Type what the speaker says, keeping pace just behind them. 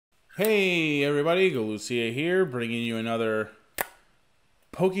Hey everybody, Galucia here, bringing you another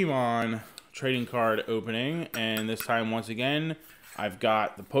Pokemon trading card opening, and this time once again I've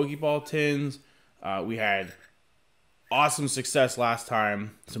got the Pokeball tins. We had awesome success last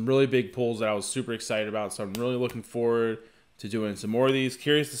time, some really big pulls that I was super excited about, so I'm really looking forward to doing some more of these.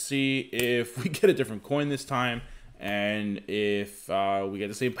 Curious to see if we get a different coin this time and if we get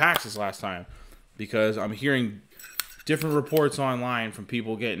the same packs as last time, because I'm hearing different reports online from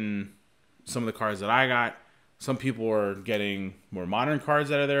people getting some of the cards that I got. Some people are getting more modern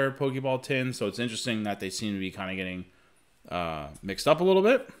cards out of their Pokeball tin, so it's interesting that they seem to be kind of getting mixed up a little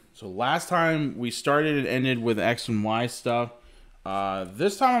bit. So last time we started and ended with X and Y stuff.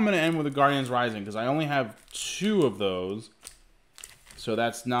 This time I'm going to end with the Guardians Rising because I only have 2 of those. So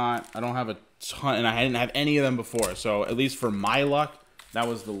that's not, I don't have a ton, and I didn't have any of them before. So at least for my luck, that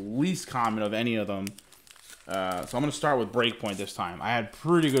was the least common of any of them. So I'm going to start with Breakpoint this time. I had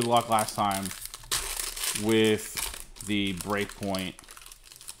pretty good luck last time with the Breakpoint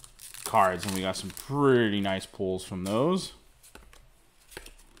cards, and we got some pretty nice pulls from those.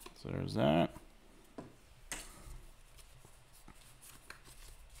 So there's that.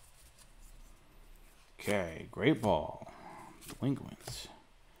 Okay, Great Ball, Delinquent,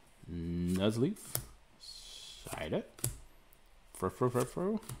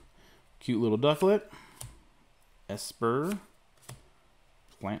 𝗦𝗫𝗰𝗶𝗹, cute little ducklet, 𝗟𝗶𝗶𝗹,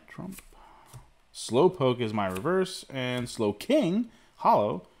 Slowpoke is my reverse, and Slowking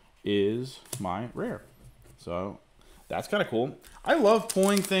Hollow is my rare. So that's kind of cool. I love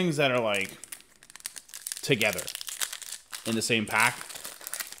pulling things that are like together in the same pack.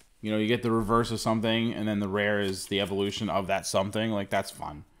 You know, you get the reverse of something, and then the rare is the evolution of that something. Like, that's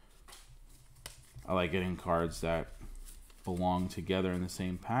fun. I like getting cards that belong together in the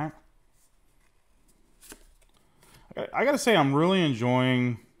same pack. I gotta say, I'm really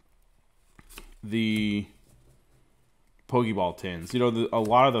enjoying the Pokeball tins. You know, a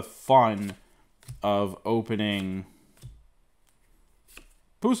lot of the fun of opening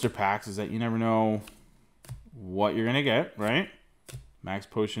booster packs is that you never know what you're gonna get, right? Max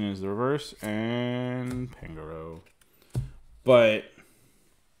Potion is the reverse, and Pangoro. But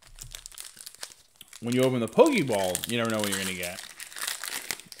when you open the Pokeball, you never know what you're gonna get.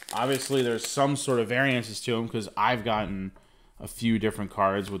 Obviously, there's some sort of variances to them because I've gotten a few different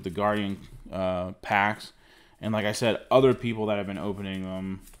cards with the Guardian packs. And like I said, other people that have been opening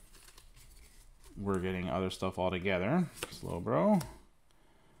them were getting other stuff altogether. Slowbro.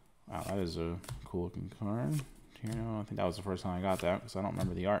 Wow, that is a cool looking card. You know, I think that was the first time I got that because I don't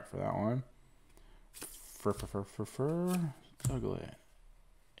remember the art for that one. Ducklet.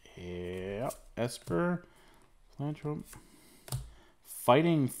 Yep. 𝗟𝗶𝗶𝗹.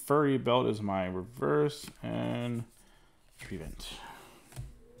 Fighting Furry Belt is my reverse, and Trevenant.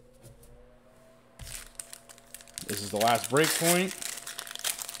 This is the last Breakpoint.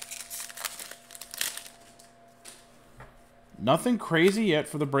 Nothing crazy yet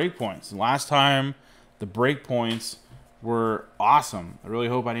for the Breakpoints. Last time, the Breakpoints were awesome. I really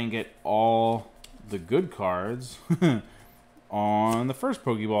hope I didn't get all the good cards on the first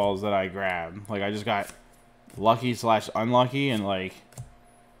Pokeballs that I grabbed. Like, I just got lucky/unlucky, and like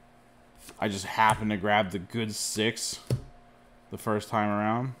I just happened to grab the good 6 the first time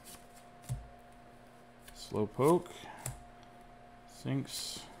around. Slowpoke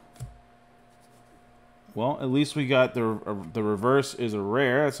sinks. Well, at least we got the reverse is a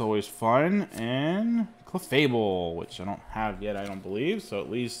rare. That's always fun. And 𝗏𝗏𝗡𝗏, which I don't have yet, I don't believe. So at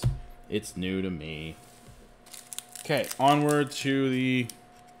least it's new to me. Okay, onward to the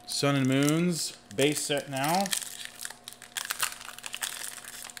Sun and Moon's base set now.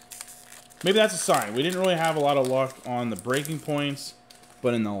 Maybe that's a sign. We didn't really have a lot of luck on the breaking points,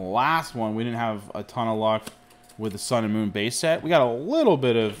 but in the last one, we didn't have a ton of luck with the Sun and Moon base set. We got a little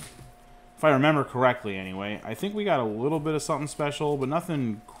bit of, if I remember correctly anyway, I think we got a little bit of something special, but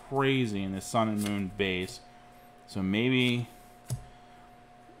nothing crazy in the Sun and Moon base. So maybe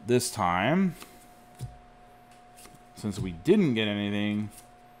this time, since we didn't get anything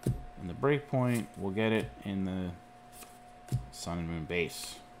in the Breakpoint, we'll get it in the Sun and Moon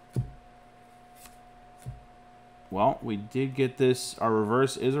base. Well, we did get this. Our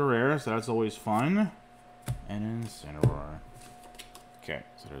reverse is a rare, so that's always fun. And Incineroar. Okay,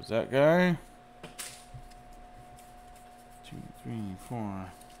 so there's that guy. 2, 3,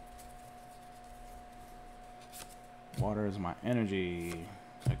 4. Water is my energy.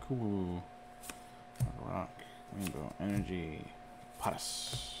 Cool. Rock. Rainbow energy.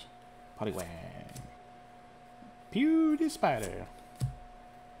 Potus. Poliwag. PewDieSpider.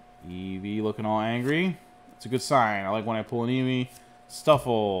 Eevee looking all angry. It's a good sign. I like when I pull an Eevee.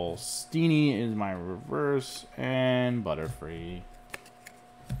 𝗬𝗏𝗀𝗯𝘀 is my reverse, and Butterfree.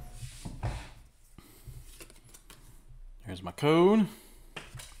 Here's my code.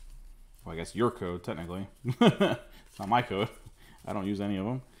 Well, I guess your code, technically. It's not my code. I don't use any of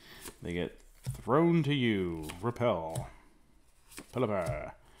them. They get thrown to you. Repel.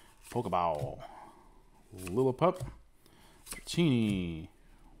 Pelipper. Pokeball. Lillipup.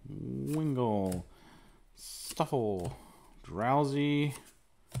 𝗤𝗎𝗓𝗓. Stuffle. Drowsy.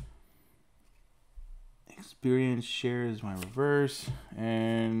 Experience shares my reverse.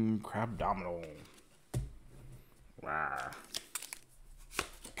 And Crabdominal. Wow.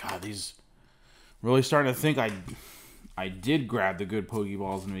 God, these really starting to think I did grab the good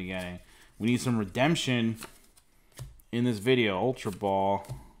Pokeballs in the beginning. We need some redemption in this video. Ultra Ball.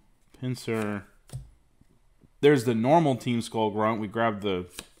 Pinsir. There's the normal Team Skull Grunt. We grabbed the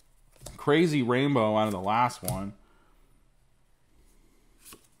crazy rainbow out of the last one.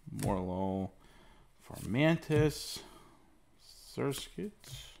 Morlow. Formantis. Surskit.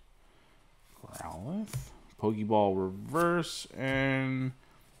 Growlithe. Pokeball reverse. And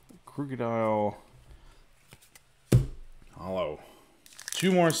Crocodile Hollow.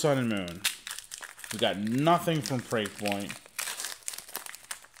 2 more Sun and Moon. We got nothing from Breakpoint.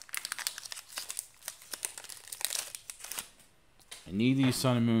 I need these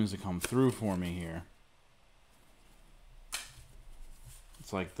Sun and Moons to come through for me here.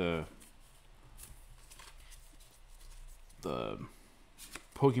 It's like the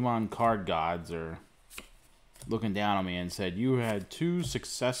Pokemon card gods are looking down on me and said, you had too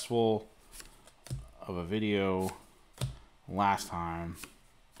successful of a video last time.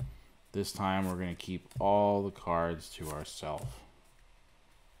 This time we're going to keep all the cards to ourselves.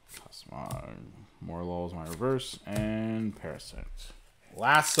 Morlow's my reverse, and Parasect.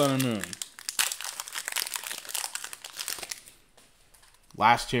 Last Sun and Moon.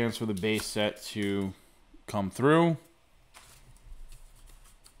 Last chance for the base set to come through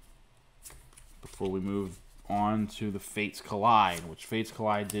before we move on to the Fates Collide, which Fates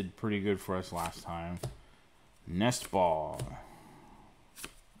Collide did pretty good for us last time. Nest Ball.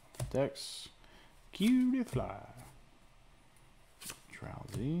 Dex. Cutiefly.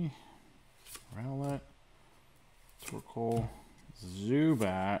 Drowsy. Rowlet. Torkoal.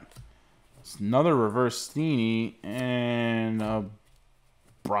 Zubat. It's another reverse Steenie, and a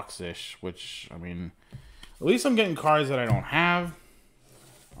Bruxish, which, I mean, at least I'm getting cards that I don't have.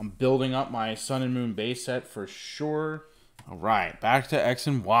 I'm building up my Sun and Moon base set for sure. All right, back to X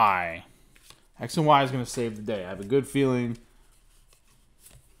and Y. X and Y is going to save the day. I have a good feeling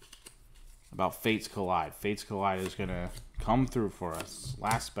about Fates Collide. Fates Collide is going to come through for us.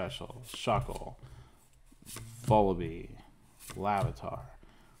 Last special. Shuckle. Vullaby. Lavatar.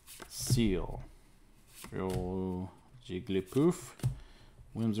 Seal. Real Jigglypuff.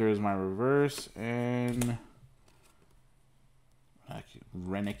 Whimsir is my reverse. And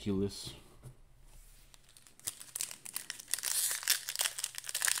Reniculus.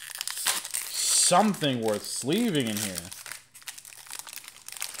 Something worth sleeving in here.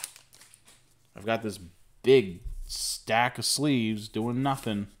 I've got this big stack of sleeves doing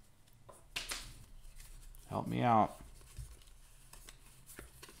nothing. Help me out.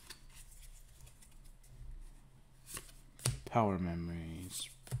 Power Memory,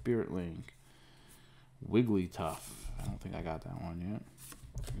 Spirit Link, Wigglytuff. I don't think I got that one yet.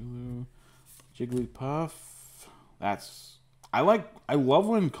 Jigglypuff. That's I love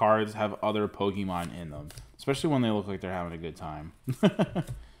when cards have other Pokemon in them, especially when they look like they're having a good time.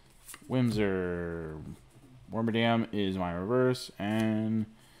 Whimsir. Wormadam is my reverse, and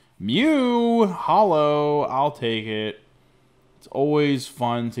Mew Hollow. I'll take it. It's always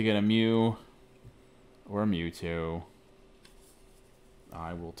fun to get a Mew or a Mewtwo.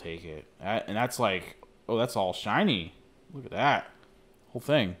 I will take it. And that's like, oh, that's all shiny. Look at that. Whole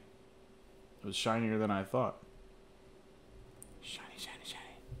thing. It was shinier than I thought. Shiny, shiny,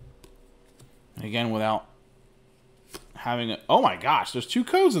 shiny. And again, without having a... Oh my gosh, there's 2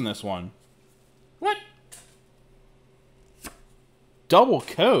 codes in this one. What? Double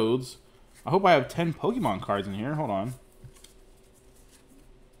codes? I hope I have 10 Pokemon cards in here. Hold on.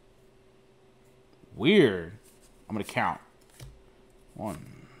 Weird. I'm going to count. 1,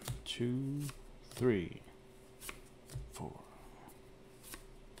 2, 3, 4,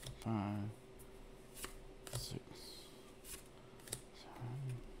 5, 6, 7,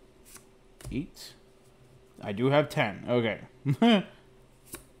 8. I do have 10. Okay.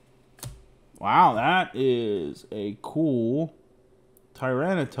 Wow, that is a cool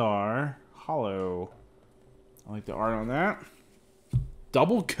Tyranitar Hollow. I like the art on that.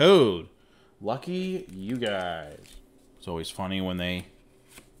 Double code. Lucky you guys. It's always funny when they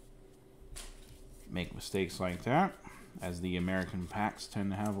make mistakes like that, as the American packs tend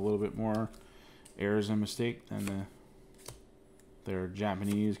to have a little bit more errors and mistake than their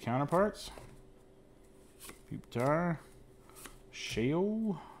Japanese counterparts. Pupitar,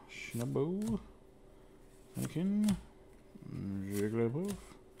 𝗟𝗂𝗏𝗡, 𝗏𝗏𝗀𝗃𝗃,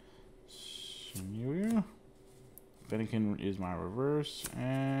 𝗟𝗶𝗵𝗸𝘀. Fennekin is my reverse,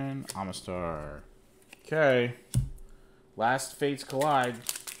 and Amistar. Okay. Last Fates Collide.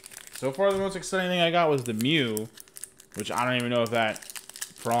 So far, the most exciting thing I got was the Mew, which I don't even know if that,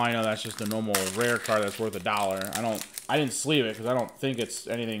 for all I know, that's just a normal rare card that's worth $1. I didn't sleeve it because I don't think it's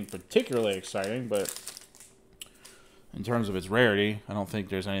anything particularly exciting, but in terms of its rarity, I don't think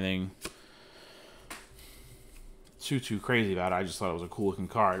there's anything too crazy about it. I just thought it was a cool looking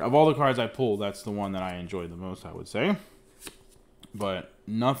card. Of all the cards I pulled, that's the one that I enjoyed the most, I would say. But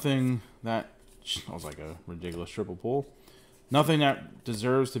nothing that was like a ridiculous triple pull. Nothing that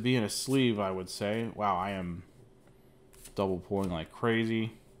deserves to be in a sleeve, I would say. Wow, I am double pulling like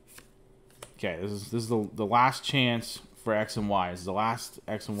crazy. Okay, this is the last chance for X and Y. This is the last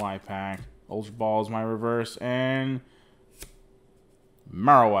X and Y pack. Ultra Ball is my reverse, and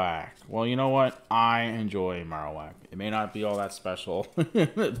Marowak. Well, you know what? I enjoy Marowak. It may not be all that special,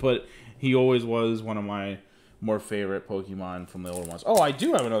 but he always was one of my more favorite Pokemon from the older ones. Oh, I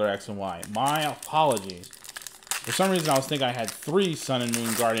do have another X and Y. My apologies. For some reason, I was thinking I had 3 Sun and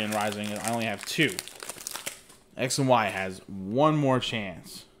Moon Guardian Rising, and I only have 2. X and Y has one more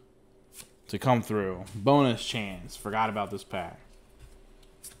chance to come through. Bonus chance. Forgot about this pack.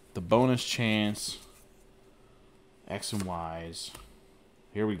 The bonus chance. X and Y's.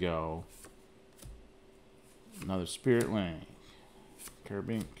 Here we go. Another Spirit Link.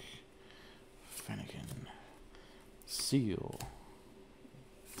 Kerbink. Fennekin. Seal.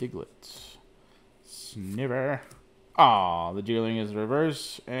 Diglett. Sniver. Aw, the Deerling is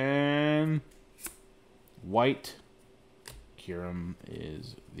reverse. And White Kyurem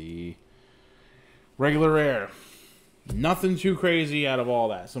is the regular rare. Nothing too crazy out of all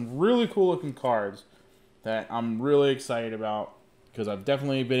that. Some really cool looking cards that I'm really excited about, because I've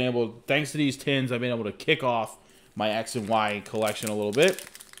definitely been able, thanks to these tins, I've been able to kick off my X and Y collection a little bit.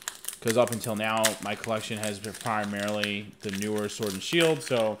 Because up until now, my collection has been primarily the newer Sword and Shield.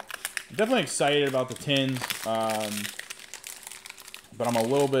 So I'm definitely excited about the tins. But I'm a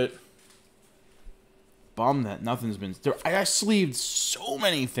little bit bummed that nothing's been... I sleeved so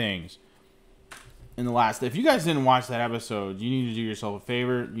many things in the last... If you guys didn't watch that episode, you need to do yourself a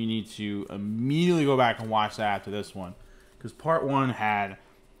favor. You need to immediately go back and watch that after this one. Because part 1 had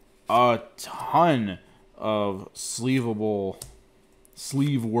a ton of sleeve-worthy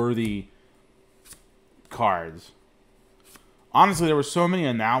cards. Honestly, there were so many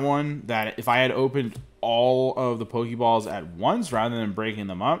in that one that if I had opened all of the Pokeballs at once rather than breaking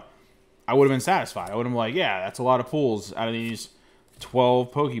them up, I would have been satisfied. I would have been like, yeah, that's a lot of pulls out of these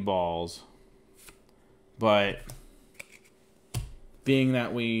 12 Pokeballs. But being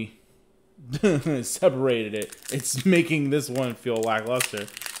that we separated it, it's making this one feel lackluster.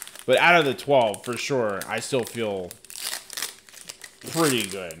 But out of the 12, for sure, I still feel pretty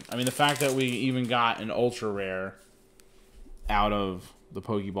good. I mean, the fact that we even got an ultra rare out of the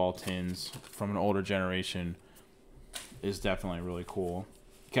Pokeball tins from an older generation is definitely really cool.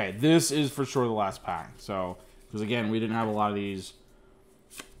 Okay, this is for sure the last pack. So, because again, we didn't have a lot of these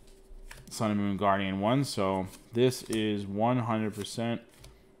Sun and Moon Guardian ones, so this is 100%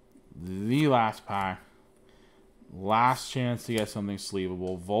 the last pack. Last chance to get something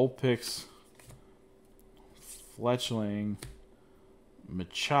sleevable. Vulpix, Fletchling,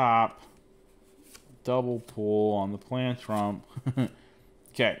 Machop, double pull on the Plantrump.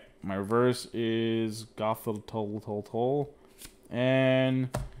 Okay, my reverse is 𝗏𝗏𝗏𝗏𝗏, and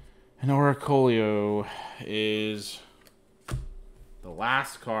an Oracolio is the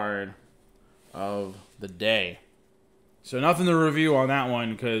last card of the day. So nothing to review on that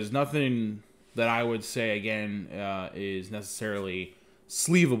one, because nothing that I would say, again, is necessarily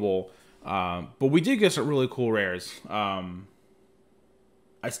sleevable. But we did get some really cool rares.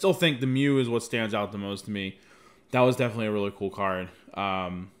 I still think the Mew is what stands out the most to me. That was definitely a really cool card.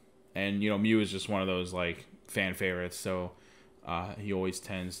 And, you know, Mew is just one of those, like, fan favorites. So he always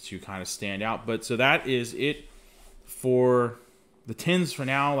tends to kind of stand out. But so that is it for the tins for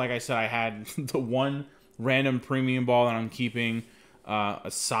now. Like I said, I had the one random premium ball that I'm keeping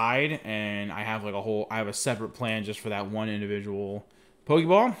aside, and I have like I have a separate plan just for that one individual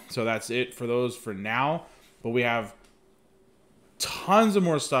Pokeball. So that's it for those for now. But we have tons of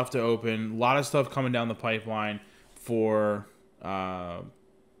more stuff to open. A lot of stuff coming down the pipeline for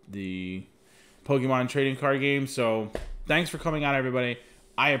the Pokemon trading card game. So Thanks for coming out, everybody.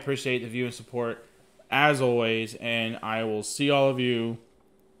 I appreciate the view and support as always, and I will see all of you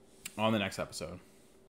on the next episode.